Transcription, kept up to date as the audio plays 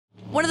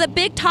One of the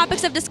big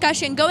topics of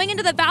discussion going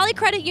into the Valley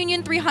Credit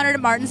Union 300 at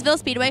Martinsville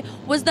Speedway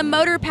was the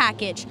motor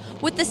package.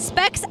 With the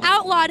specs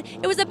outlawed,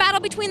 it was a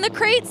battle between the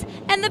crates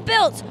and the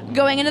builts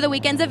going into the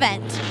weekend's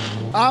event.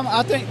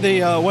 I think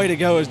the way to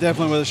go is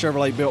definitely with a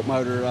Chevrolet built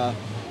motor.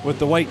 With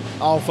the weight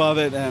off of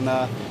it and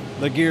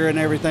the gear and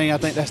everything, I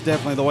think that's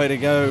definitely the way to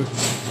go.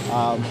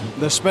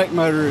 The spec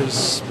motor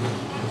is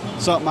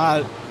something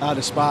I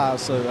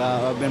despise, so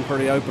I've been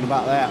pretty open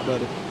about that.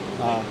 But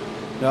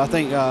I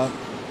think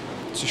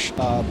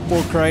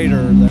Ford Crate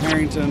or the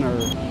Harrington or